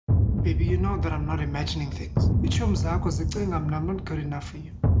Baby, you know that I'm not imagining things. I'm not good enough for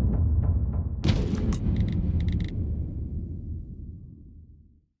you.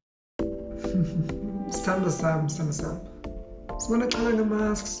 Stand aside. So when I tell the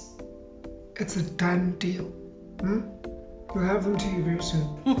masks, it's a done deal. We'll have them to you very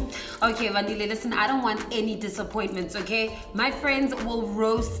soon. Okay, Vandile, listen, I don't want any disappointments, okay? My friends will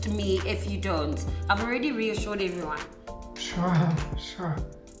roast me if you don't. I've already reassured everyone. Sure.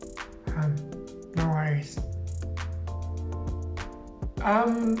 No worries.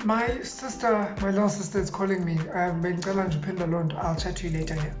 My little sister is calling me. I'll chat to you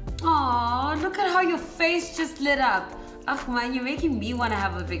later, yeah? Aw, look at how your face just lit up. Oh man, you're making me want to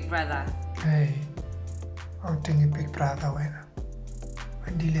have a big brother. Hey, I'll take a big brother when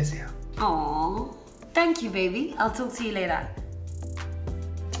Dile's here. Aw, thank you, baby. I'll talk to you later.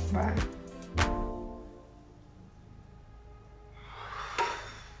 Bye.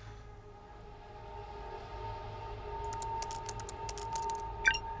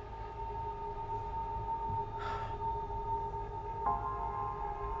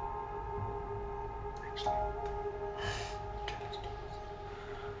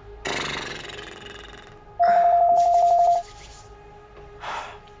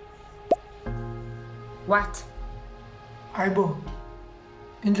 What? Aibo.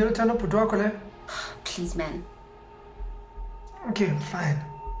 Please, man. Okay, fine.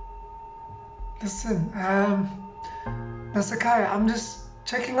 Listen, Mr. Kai, I'm just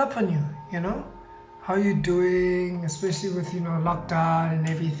checking up on you, you know? How you doing, especially with, lockdown and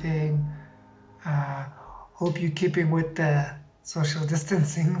everything. Hope you're keeping with the social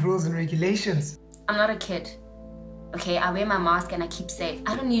distancing rules and regulations. I'm not a kid. Okay, I wear my mask and I keep safe.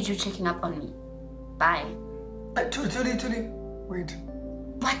 I don't need you checking up on me. Bye. Tuli, wait.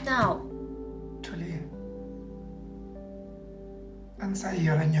 What now? Tuli.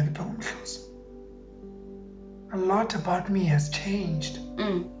 A lot about me has changed.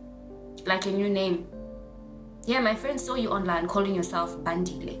 Like a new name. Yeah, my friends saw you online calling yourself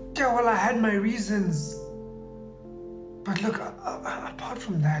Bandile. Yeah, well, I had my reasons. But look, apart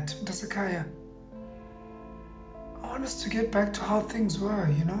from that, Dasakaya, I want us to get back to how things were,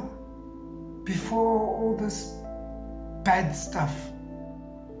 Before all this bad stuff.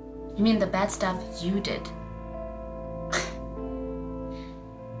 You mean the bad stuff you did?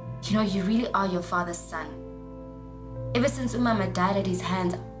 You really are your father's son. Ever since Umama died at his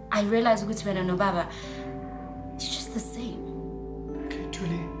hands, I realized Gutman and Obaba, you're just the same. Okay,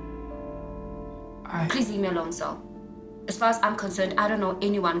 Julie. Please leave me alone, Saul. As far as I'm concerned, I don't know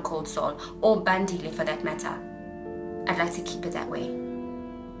anyone called Saul, or Bandile for that matter. I'd like to keep it that way.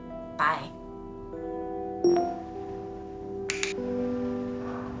 Bye.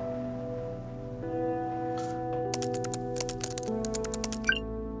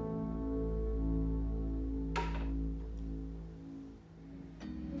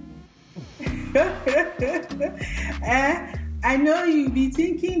 I know you be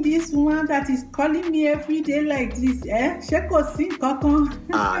thinking this one that is calling me every day like this,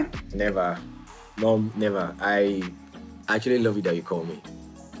 Never. Mom, never. I actually love it that you call me.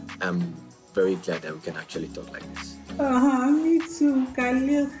 I'm very glad that we can actually talk like this. Me too,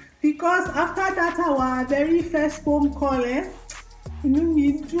 Khalil. Because after that our very first phone call,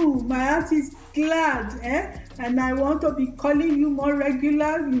 me too. My heart is glad, and I want to be calling you more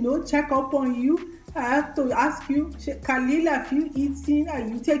regular, check up on you. I have to ask you, Khalil, have you eaten? Are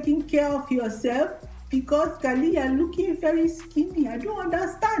you taking care of yourself? Because Khalil, you're looking very skinny. I don't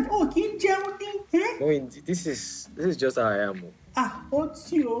understand. Oh, Kim Jeoni, This is just how I am.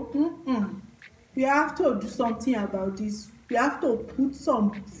 We have to do something about this. We have to put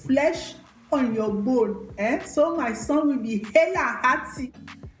some flesh on your bone, so my son will be hella hearty.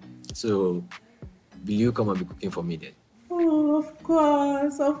 So, will you come and be cooking for me then? Oh, of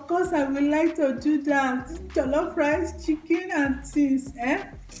course, I would like to do that. Jollof rice, chicken, and things,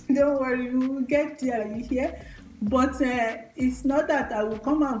 Don't worry, we will get there, you hear? But it's not that I will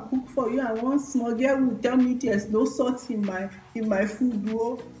come and cook for you and one small girl will tell me there's no salt in my food,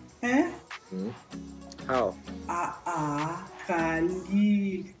 How?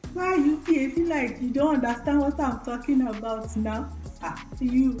 Khalil. Why are you behaving like you don't understand what I'm talking about now?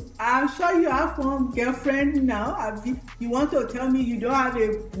 I'm sure you have one girlfriend now. You want to tell me you don't have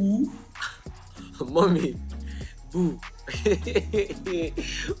a boo? Mommy, boo.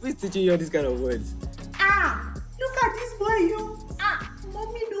 Who's teaching you all these kind of words? Look at this boy,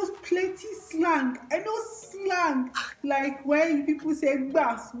 Mommy knows plenty slang. I know slang. Like when people say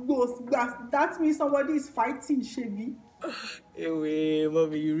gbas, that means somebody is fighting, Shebi. Hey,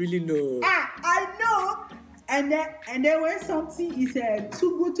 Mommy, you really know. I know. And then when something is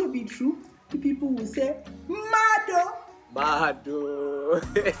too good to be true, the people will say, Mado. I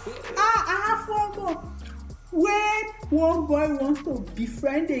have one more. When one boy wants to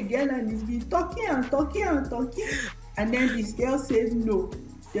befriend a girl and he's been talking, and then this girl says no,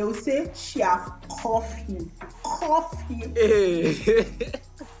 they will say she have cuffed him. Hey.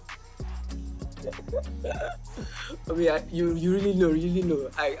 I mean, you really know.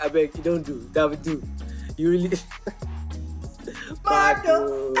 I beg you, don't do that. Would do. You really.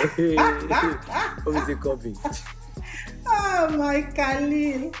 Mado. What is it copying? Oh my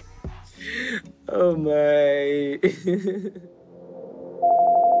Khalil. Oh my.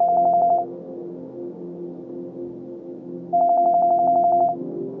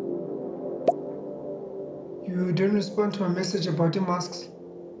 You didn't respond to my message about the masks.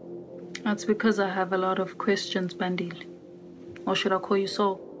 That's because I have a lot of questions, Bandile. Or should I call you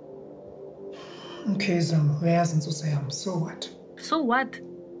Saul? Okay, Zamo, who hasn't to say so what? So what?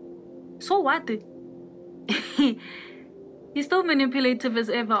 So what? You're still manipulative as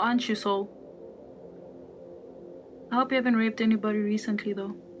ever, aren't you, Saul? I hope you haven't raped anybody recently,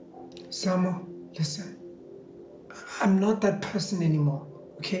 though. Zamo, listen. I'm not that person anymore,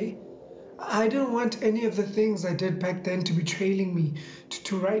 okay? I don't want any of the things I did back then to be trailing me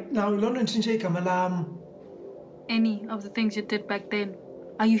to right now. Any of the things you did back then.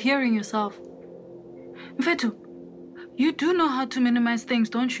 Are you hearing yourself? Mfethu, you do know how to minimize things,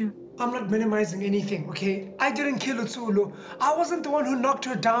 don't you? I'm not minimizing anything, okay? I didn't kill Utsulu. I wasn't the one who knocked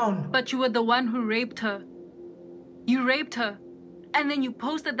her down. But you were the one who raped her. You raped her. And then you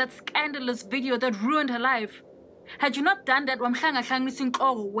posted that scandalous video that ruined her life. Had you not done that,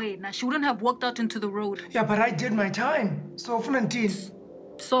 she wouldn't have walked out into the road. Yeah, but I did my time. So,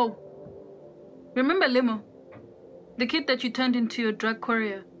 remember Limo? The kid that you turned into your drug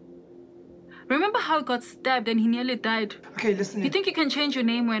courier. Remember how he got stabbed and he nearly died? Okay, listen. You think you can change your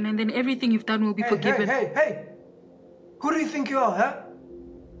name and then everything you've done will be forgiven? Hey! Who do you think you are, huh?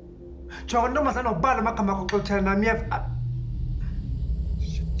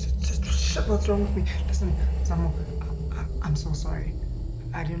 Shit, what's wrong with me? Listen, Zamo, I'm so sorry.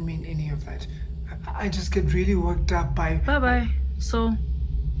 I didn't mean any of that. I just get really worked up by... Bye-bye. So...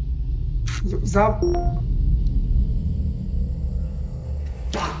 Zamo...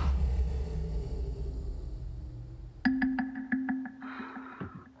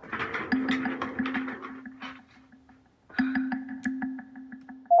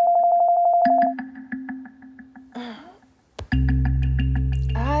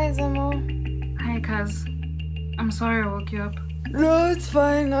 I'm sorry I woke you up. No, it's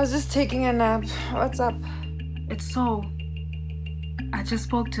fine. I was just taking a nap. What's up? It's Saul. I just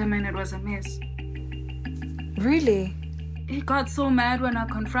spoke to him and it was a mess. Really? He got so mad when I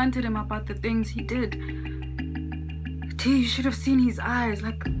confronted him about the things he did. T, you should have seen his eyes.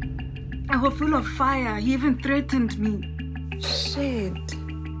 Like, they were full of fire. He even threatened me. Shit.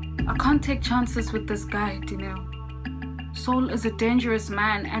 I can't take chances with this guy, Dineo. Saul is a dangerous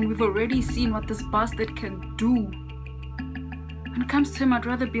man, and we've already seen what this bastard can do. When it comes to him, I'd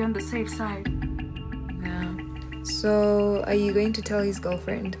rather be on the safe side. Yeah. So, are you going to tell his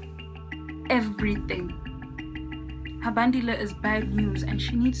girlfriend? Everything. Her bandila is bad news, and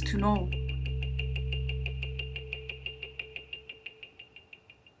she needs to know.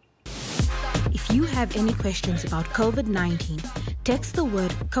 If you have any questions about COVID-19, text the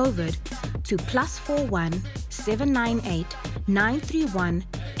word COVID to +41 798 931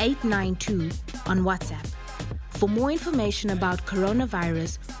 892 on WhatsApp. For more information about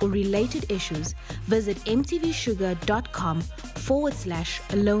coronavirus or related issues, visit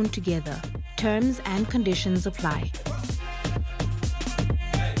mtvshuga.com/alone together. Terms and conditions apply.